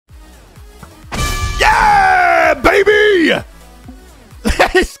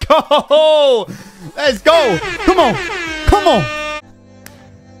go. Let's go. Come on. Come on.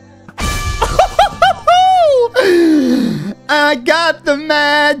 I got the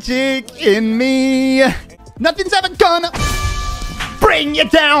magic in me. Nothing's ever gonna bring you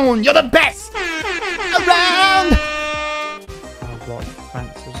down. You're the best around. Oh, block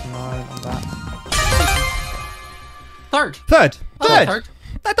fences, no, on that. Third. Third.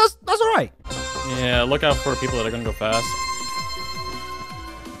 That's all right. Yeah, look out for people that are gonna go fast.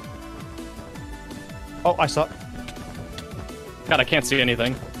 Oh, I suck. God, I can't see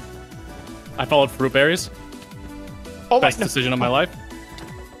anything. I followed fruit berries. Oh, Best decision of my life.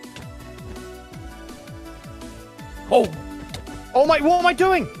 Oh! Oh my, what am I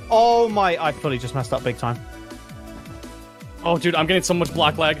doing? Oh my, I fully just messed up big time. Oh, dude, I'm getting so much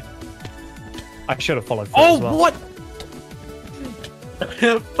block lag. I should have followed through Oh, as well. what?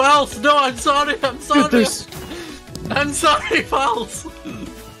 False. No, I'm sorry. I'm sorry. Dude, there's... I'm sorry, False.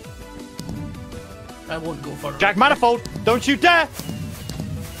 I won't go for it. Jack Manifold, don't you dare!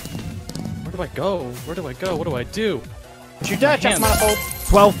 Where do I go? Where do I go? What do I do? Don't you dare, Jack Manifold!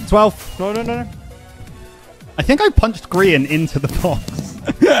 12. No, no, no, no. I think I punched Grian into the box.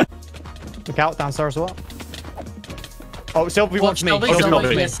 Look out, downstairs as well. Oh, Sylvie wants me.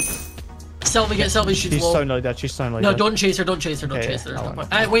 Sylvie, get Sylvie, she's She's low. so low dead, she's so low No, dead. don't chase her, don't chase her, don't chase her.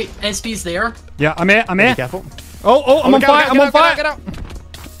 no. Wait, SP's there. Yeah, I'm here. Be careful. Oh, I'm on fire. I'm on fire. Get out.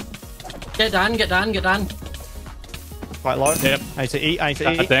 Get down, get down, get down. Quite low. Yep. I need to eat, I need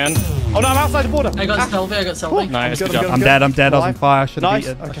to eat. Dan. Oh no, I'm outside the border. I got Sylvie, I got Sylvie. Nice, good I'm job. good. I'm dead. I was on fire. I should have Nice.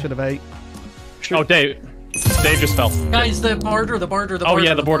 eaten. I Okay. should have ate. Oh, Dave. Dave just fell. Guys, the border. Oh,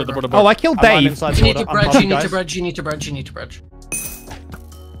 yeah, the border. Oh, I killed I'm right Dave. inside the You need border. to I'm bridge, above you need guys. to bridge, you need to bridge, you need to bridge.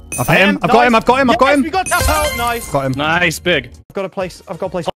 I've hit him. I've got him. Yes, we got tap out. Nice. Got him. Nice, big. I've got a place.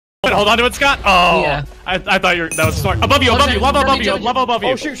 Wait, hold on to it, Scott. Oh, Yeah. I thought that was smart. Above you, lava above you.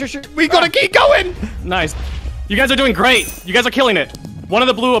 Oh, shoot. We gotta keep going. Nice. You guys are doing great. You guys are killing it. One of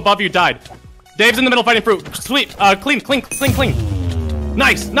the blue above you died. Dave's in the middle fighting fruit. Sweet. Clean.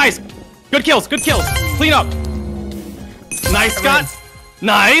 Nice. Good kills. Clean up. Nice, Scott.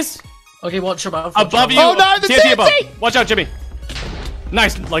 Nice. Okay, watch above. Above you. Oh, no, the TNT above. TNT. Watch out, Jimmy.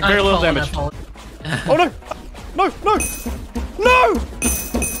 Nice. Like very little damage. Oh no. No.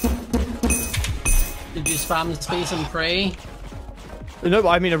 Did you spam the space and pray? No, but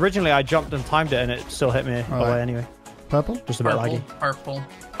I mean, originally I jumped and timed it and it still hit me away right. anyway. Purple. Just a bit laggy. Purple.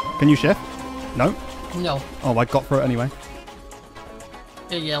 Can you shift? No. No. Oh, I got through it anyway.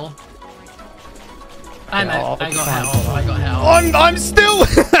 Yeah, yellow. I'm Yeah, out. I got fine. hell. I'm still.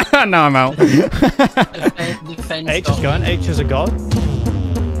 No, I'm out. Defense. H is going. H is a god.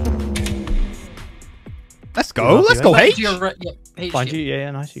 Let's go. Let's go, H. H. Find you.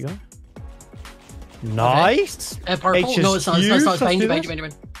 Yeah, nice. You go. Nice. Purple. H is No, it's not. It's huge. not. Behind you. Let's Behind do you.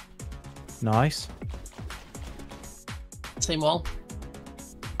 this. Nice. Same wall.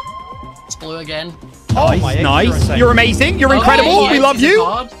 It's blue again. Oh my. Nice. You're amazing. You're incredible. We love you.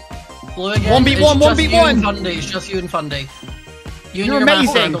 Blue again. 1v1, 1v1. Fundy. It's just you and Fundy. You and You're your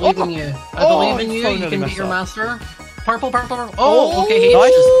master. I amazing. believe in you. I Oh, believe in you. so You nearly can messed beat your up. master. Purple. Oh, okay. H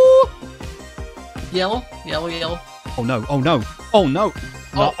Nice. just yellow. Oh no. Oh no.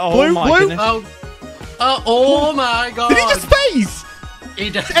 Oh blue, my blue. goodness. Oh my god. Did he just phase? He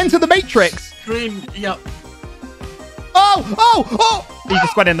did. Enter the Matrix. Green. Yep. Oh! He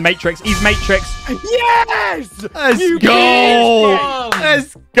just went in the Matrix. He's Matrix. Yes! Let's You go. bitch.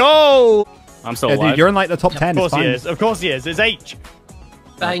 Let's go. I'm still Yeah, alive. dude, you're in like the top 10. Of It's course he fine. is. Of course he is. It's H.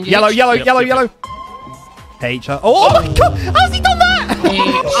 Behind you. Yellow. Yep. H. Oh my god! How's he done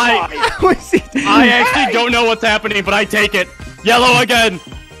that? How is he? I actually don't know what's happening, but I take it. Yellow again.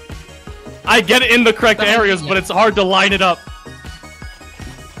 I get it in the correct areas, but it's hard to line it up.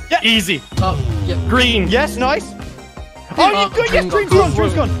 Yeah. Easy. Oh, yep. Green. Yes, nice. Oh, you good. Yes, Dream's gone.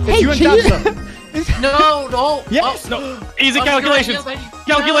 Dream's gone. It's you and H. Dancer. No. Yes. No. Easy calculations.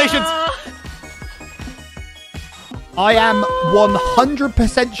 Calculations. I am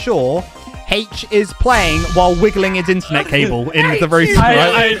 100% sure H is playing while wiggling his internet cable in the room.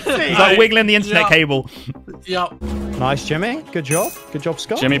 Right? He's like wiggling the internet cable. Yep. Nice, Jimmy. Good job. Good job,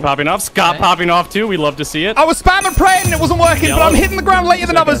 Scott. Jimmy popping off. Scott popping off too. We love to see it. I was spamming praying and it wasn't working, but I'm hitting the ground later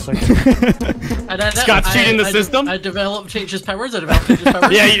than others. Scott's cheating the system. I developed H's powers.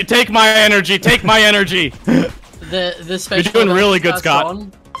 Yeah, you take my energy. Take my energy. The special. You're doing really good, passed Scott.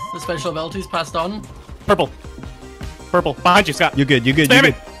 On. The special abilities passed on. Purple. Behind you, Scott. You're good. Spam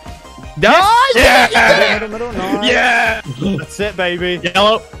it. Nice! Yeah! Middle, nice. Yeah! That's it, baby.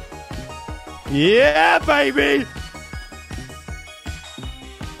 Yellow. Yeah, baby.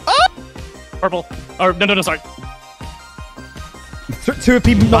 Purple. Or no, sorry. Two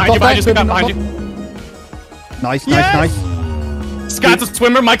people knocked Behind you, off there. behind you, Two Scott, people behind you. knocked off. Nice, nice, nice. Scott's a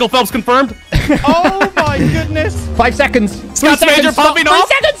swimmer. Michael Phelps confirmed. Oh my goodness. 5 seconds. 3 Scott's seconds. major popping off.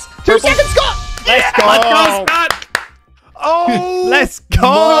 3 seconds. 2 seconds, Scott. Let's go. Let's go, Scott. Oh. Let's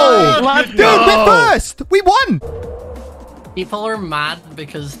go. Let's Dude, go. we're first. We won. People are mad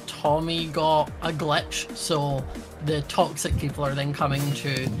because Tommy got a glitch, so the toxic people are then coming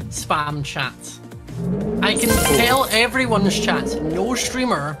to spam chats. I can tell everyone's chats. No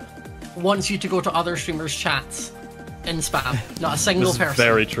streamer wants you to go to other streamers' chats and spam. Not a single person.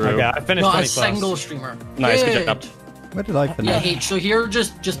 Very true. Okay, I finished Not 20 a single streamer. Nice, good job. Where did I Yeah, finish? H. So here,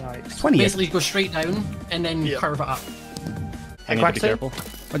 just 20th. basically go straight down and then curve it up. I need to be careful.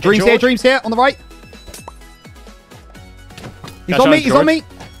 Dreams here, dreams here, on the right. He's Got on me, shot, he's on me.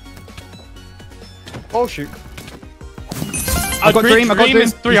 Oh shoot. I got Dream, I got Dream.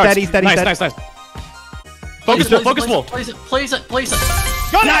 is 3 He's yards. dead, he's dead, he's Nice, dead. nice, nice. Focus wolf, focus wolf. Place it, place it, place it.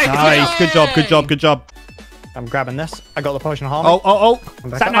 Got it! Nice, good job, good job, good job. I'm grabbing this. I got the potion of harmony. Oh. I'm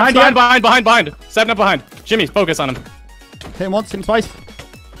back Sat up. down, Behind. 7 up behind. Jimmy, focus on him. Hit him once, hit him twice.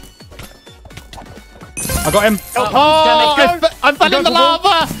 I got him. Oh, I fell in the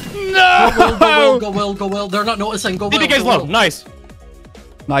lava. No. Go will. They're not noticing. Go will. DPK's go low. will. Nice.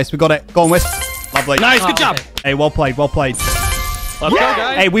 Nice, we got it. Go on, Wisp. Lovely. Nice, Oh, good job. okay. Hey, well played, well played. Let's go,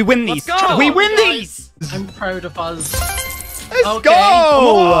 guys. Hey, we win these. Let's go. We win these. I'm proud of us. Let's Okay, go. come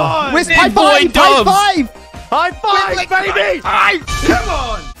on. Wisp, Big high boy five, high dubs. five. High five, baby! Come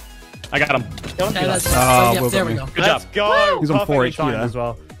on. I got him. Okay, that's it. Oh, Yep, well there done, we go. Good Let's job. go. He's on Perfectly 4 HP timed there. as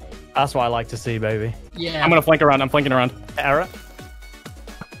well. That's what I like to see, baby. Yeah. I'm gonna flank around. I'm flanking around. Error.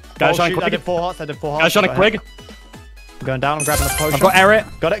 Got a Oh, shot on shoot, I Quig. did 4 hearts. Got a shot on Quig. I'm going down. I'm grabbing the potion. I've got Eric.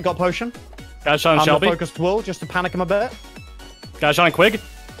 Got it. Got potion. Got a shot on I'm the Shelby. focused wool just to panic him a bit. Got a shot on Quig.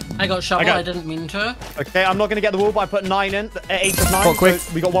 I got shovel. got- I didn't mean to. Okay, I'm not going to get the wool, but I put 9 in. 8 of 9. Got quick.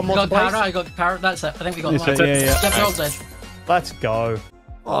 So we got one I more got to place. parrot. I got parrot. That's it. I think we got That's one. it, yeah. Yep, they're all Nice. dead. Let's go.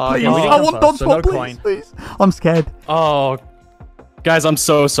 Oh, yeah, we didn't I come want first, so no dodgeball, coin. please. I'm scared. Oh, guys, I'm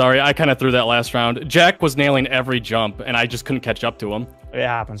so sorry. I kind of threw that last round. Jack was nailing every jump, and I just couldn't catch up to him. It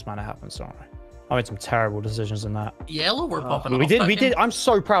happens, man. It happens. Sorry. I made some terrible decisions in that. Yellow, we're popping We off. did. that We game. did. I'm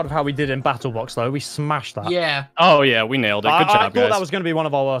so proud of how we did in Battle Box, though. We smashed that. Yeah. Oh yeah, we nailed it. Good I job, thought guys. that was going to be one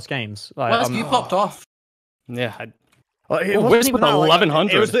of our worst games. Like, Well, you popped off. Yeah. It Oh, wasn't Wisp even with that, like,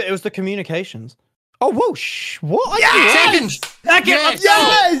 1100. It was the communications. Oh, whoa! What? Are you Second. Yes!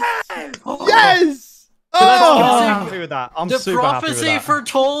 Yes! Yes! I'm Oh! happy with that. I'm The super happy with prophecy that.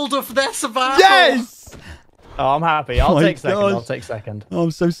 foretold of this battle. Yes! Oh, I'm happy. I'll My take second. gosh. I'll take second. Oh,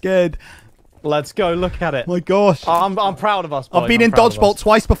 I'm so scared. Let's go. Look at it. My gosh. I'm proud of us. Boys. I've been I'm in proud of dodgeball us.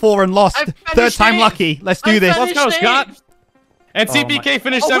 twice before and lost. I Third finished time eighth. lucky. Let's I do this. finished Let's go, Scott. eighth. And Oh CPK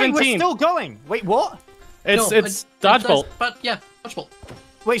finished Oh, wait, 17. we're still going. Wait, what? It's No, dodgeball. But yeah, dodgeball.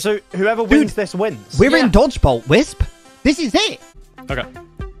 Wait, so whoever wins this wins. We're Yeah. in dodgeball, Wisp. This is it. Okay.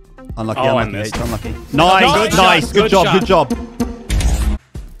 Unlucky, Oh, I unlucky, missed. H, unlucky. Nice, Good nice. shot, Good good job, shot. good job.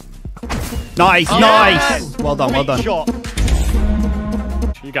 Nice, Oh, nice. Yes! Well done, well Great done. shot.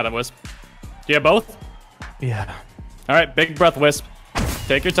 You got it, Wisp. Do you have both? Yeah. All right, big breath, Wisp.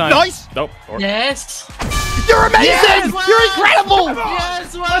 Take your time. Nice. Nope. Or- Yes. You're amazing. Yes, You're man. incredible.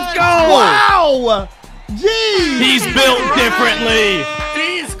 Yes, Let's go. Wow. Jeez. He's built differently.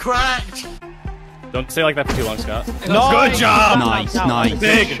 He's cracked. Don't say like that for too long, Scott. Nice. Good job. Nice, That's nice. a good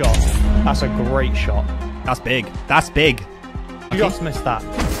Big. shot. That's a great shot. That's big. That's big. You just missed that.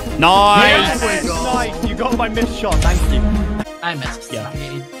 Nice. Yes. Nice. You got my missed shot. Thank you. I missed. Yeah.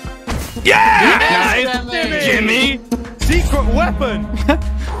 Yeah. Nice. Jimmy. Secret weapon.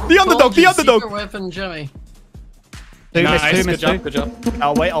 The underdog. The underdog. Secret weapon, Jimmy. Two Nice. missed, two Good missed, job. two. Good job.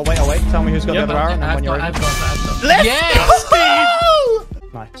 I'll wait. Tell me who's got Yep. the other arrow and I've when you're got ready. it. Let's Yes. go.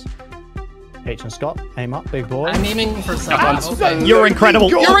 Nice. H and Scott, aim up, big boy. I'm aiming for something. Okay. You're incredible.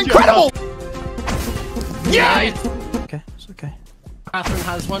 You're incredible. Yeah. Okay, it's okay. Catherine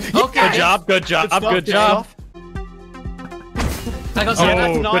has one. Okay. Good job. Good job. stuff, Good job. stuff. I got Oh,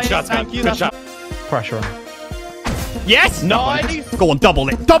 some. nice. good shot, Scott. Thank you, Good that's- shot. Pressure on. Yes. Nice. Go on, double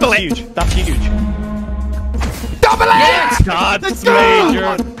it. Double That's it. huge. That's huge. Double it. Yes. Scott's Let's go.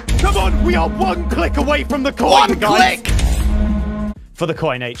 major. Come on, we are one click away from the coin, One guys. click. For the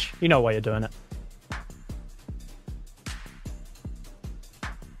coin, H. You know why you're doing it.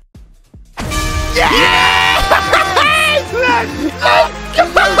 Yes. Let's go.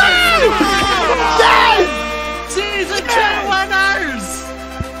 Yes. Season 2 winners.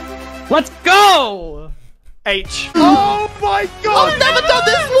 Let's go. H. Oh my god! I've never done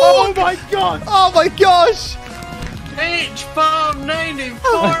this Oh walk. my god! Oh my gosh. H Farm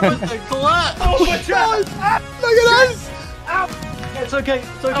 94 with the clutch. Oh my god! Look at us. It's okay.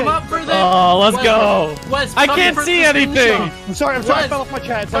 It's okay. I'm up for this. Oh, let's go. Wes, I come can't for see the anything. screenshot. I'm sorry. I Wes, fell off my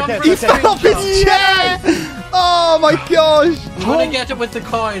chair. It's come okay. for He It's the okay. fell off his chair! Oh my gosh! I'm gonna get it with the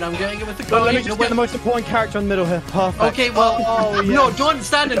coin. I'm getting it with the coin. Let me just get the most important character in the middle here. Perfect. Okay, well, Oh, no, yes. don't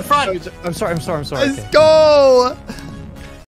stand in front. I'm sorry. Let's go!